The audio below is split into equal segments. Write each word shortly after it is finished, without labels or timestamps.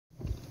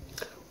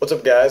What's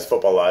up, guys?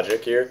 Football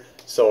Logic here.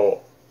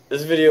 So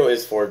this video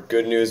is for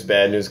good news,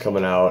 bad news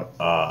coming out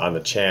on the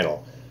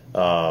channel.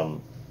 I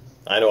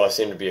know I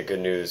seem to be a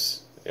good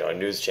news, a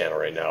news channel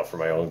right now for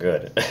my own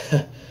good.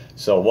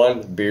 So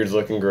one, beard's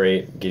looking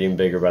great, getting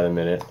bigger by the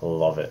minute.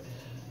 Love it.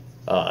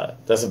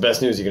 That's the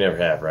best news you can ever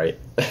have, right?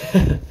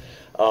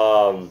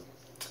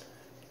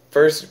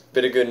 First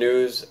bit of good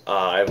news.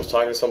 I was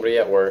talking to somebody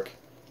at work,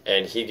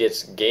 and he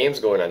gets games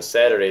going on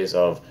Saturdays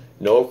of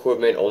no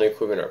equipment, only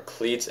equipment are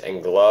cleats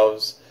and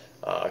gloves,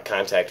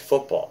 contact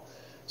football.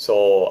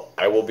 So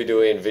I will be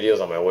doing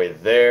videos on my way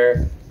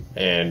there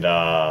and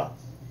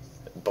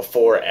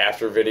before,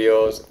 after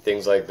videos,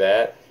 things like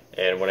that.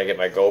 And when I get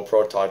my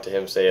GoPro, talk to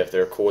him, say if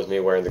they're cool with me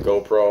wearing the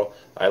GoPro.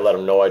 I let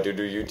him know I do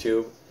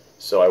YouTube,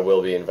 so I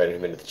will be inviting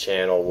him into the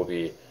channel. We'll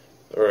be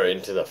or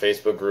into the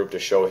Facebook group to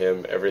show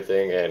him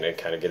everything and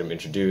kind of get him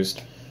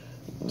introduced.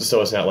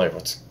 So it's not like,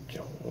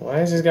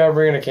 why is this guy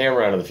bringing a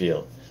camera onto the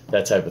field?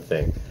 That type of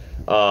thing.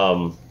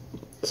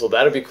 So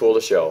that'd be cool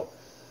to show.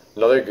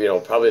 Another,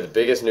 probably the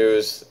biggest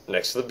news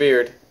next to the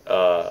beard.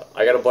 I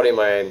got a buddy of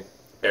mine,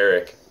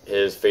 Eric.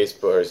 His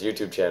Facebook or his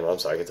YouTube channel. I'm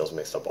sorry, I get those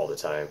mixed up all the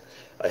time.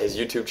 His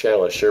YouTube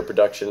channel is Sure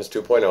Productions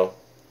 2.0.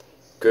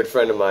 Good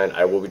friend of mine.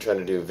 I will be trying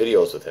to do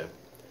videos with him.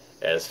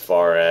 As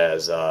far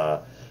as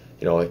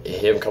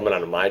him coming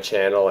onto my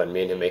channel and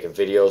me and him making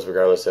videos,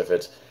 regardless if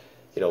it's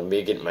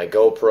me getting my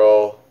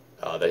GoPro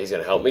that he's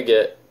gonna help me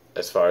get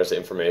as far as the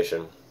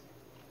information,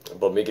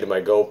 but me getting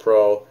my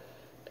GoPro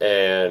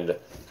and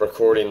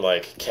recording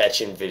like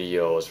catching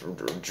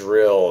videos,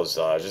 drills,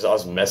 just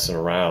us messing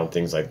around,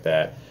 things like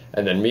that.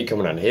 And then me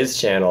coming on his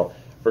channel,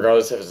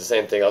 regardless if it's the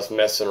same thing, us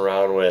messing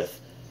around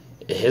with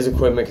his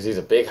equipment because he's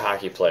a big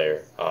hockey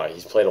player.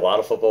 He's played a lot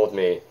of football with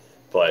me,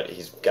 but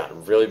he's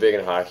gotten really big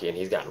in hockey and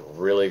he's gotten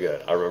really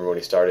good. I remember when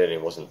he started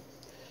and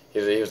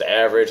he was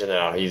average, and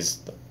now he's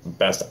the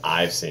best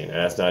I've seen. And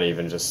that's not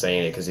even just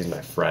saying it because he's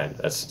my friend.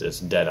 That's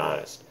dead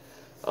honest.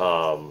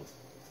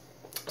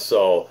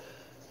 So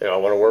I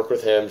want to work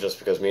with him just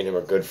because me and him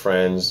are good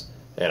friends,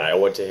 and I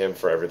owe it to him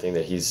for everything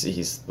that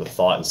he's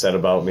thought and said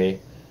about me.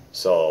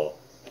 So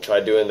try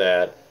doing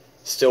that.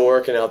 Still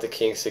working out the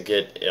kinks to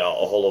get a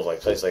hold of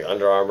places like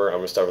Under Armour. I'm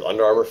gonna start with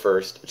Under Armour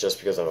first, just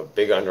because I'm a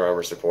big Under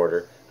Armour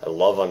supporter. I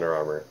love Under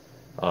Armour.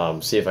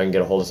 See if I can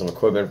get a hold of some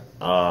equipment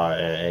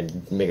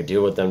and make a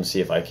deal with them.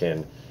 See if I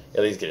can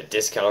at least get a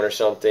discount or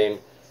something.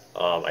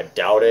 I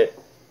doubt it,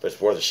 but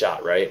it's worth a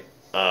shot, right?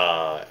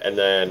 And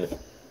then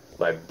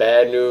my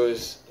bad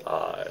news.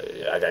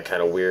 I got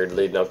kind of weird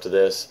leading up to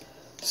this.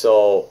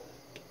 So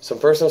some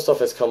personal stuff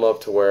has come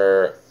up to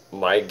where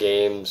my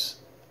games,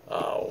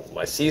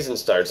 my season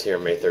starts here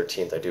on May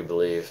 13th, I do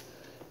believe,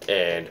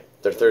 and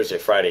they're Thursday,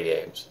 Friday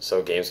games.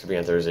 So games could be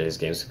on Thursdays,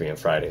 games could be on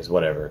Fridays,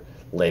 whatever,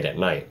 late at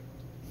night.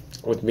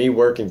 With me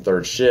working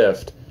third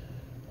shift,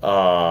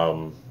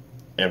 and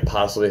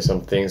possibly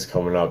some things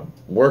coming up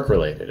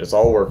work-related, it's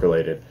all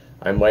work-related,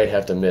 I might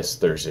have to miss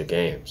Thursday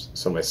games.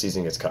 So my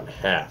season gets cut in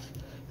half.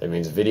 That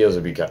means videos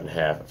will be cut in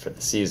half for the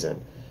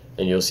season,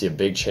 and you'll see a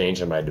big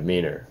change in my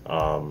demeanor.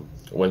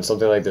 When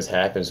something like this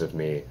happens with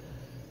me,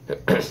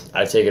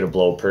 I take it a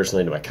blow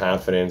personally to my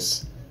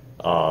confidence.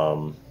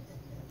 I've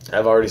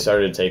already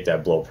started to take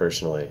that blow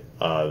personally.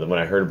 When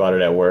I heard about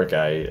it at work,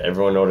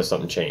 everyone noticed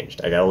something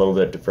changed. I got a little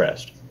bit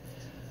depressed.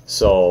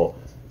 So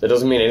that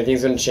doesn't mean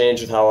anything's going to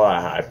change with how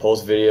I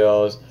post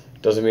videos.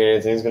 Doesn't mean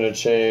anything's going to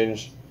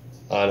change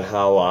on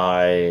how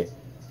I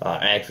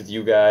act with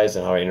you guys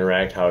and how I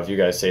interact. How if you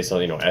guys say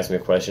something, ask me a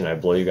question, I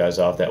blow you guys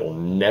off. That will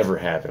never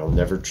happen. I'll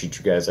never treat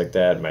you guys like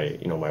that. My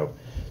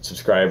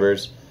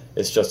subscribers.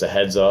 It's just a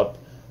heads up.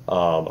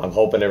 I'm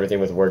hoping everything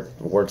with work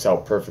works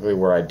out perfectly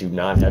where I do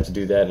not have to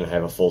do that and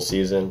have a full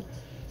season.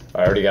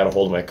 I already got a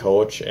hold of my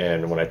coach,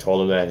 and when I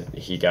told him that,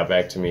 he got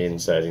back to me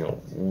and said,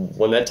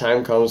 when that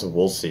time comes,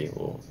 we'll see.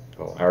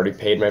 I already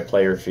paid my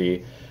player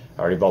fee.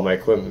 I already bought my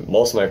equipment,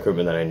 most of my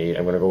equipment that I need.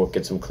 I'm going to go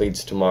get some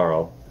cleats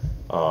tomorrow.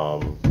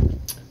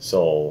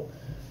 So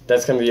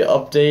that's going to be an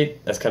update.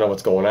 That's kind of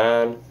what's going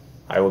on.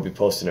 I will be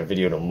posting a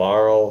video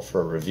tomorrow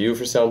for a review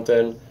for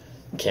something.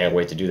 Can't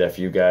wait to do that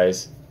for you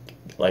guys.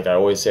 Like I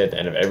always say at the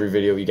end of every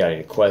video, you got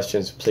any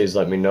questions, please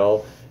let me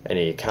know.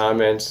 Any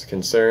comments,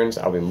 concerns,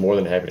 I'll be more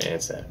than happy to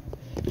answer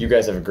that. You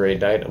guys have a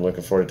great night. I'm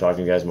looking forward to talking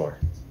to you guys more.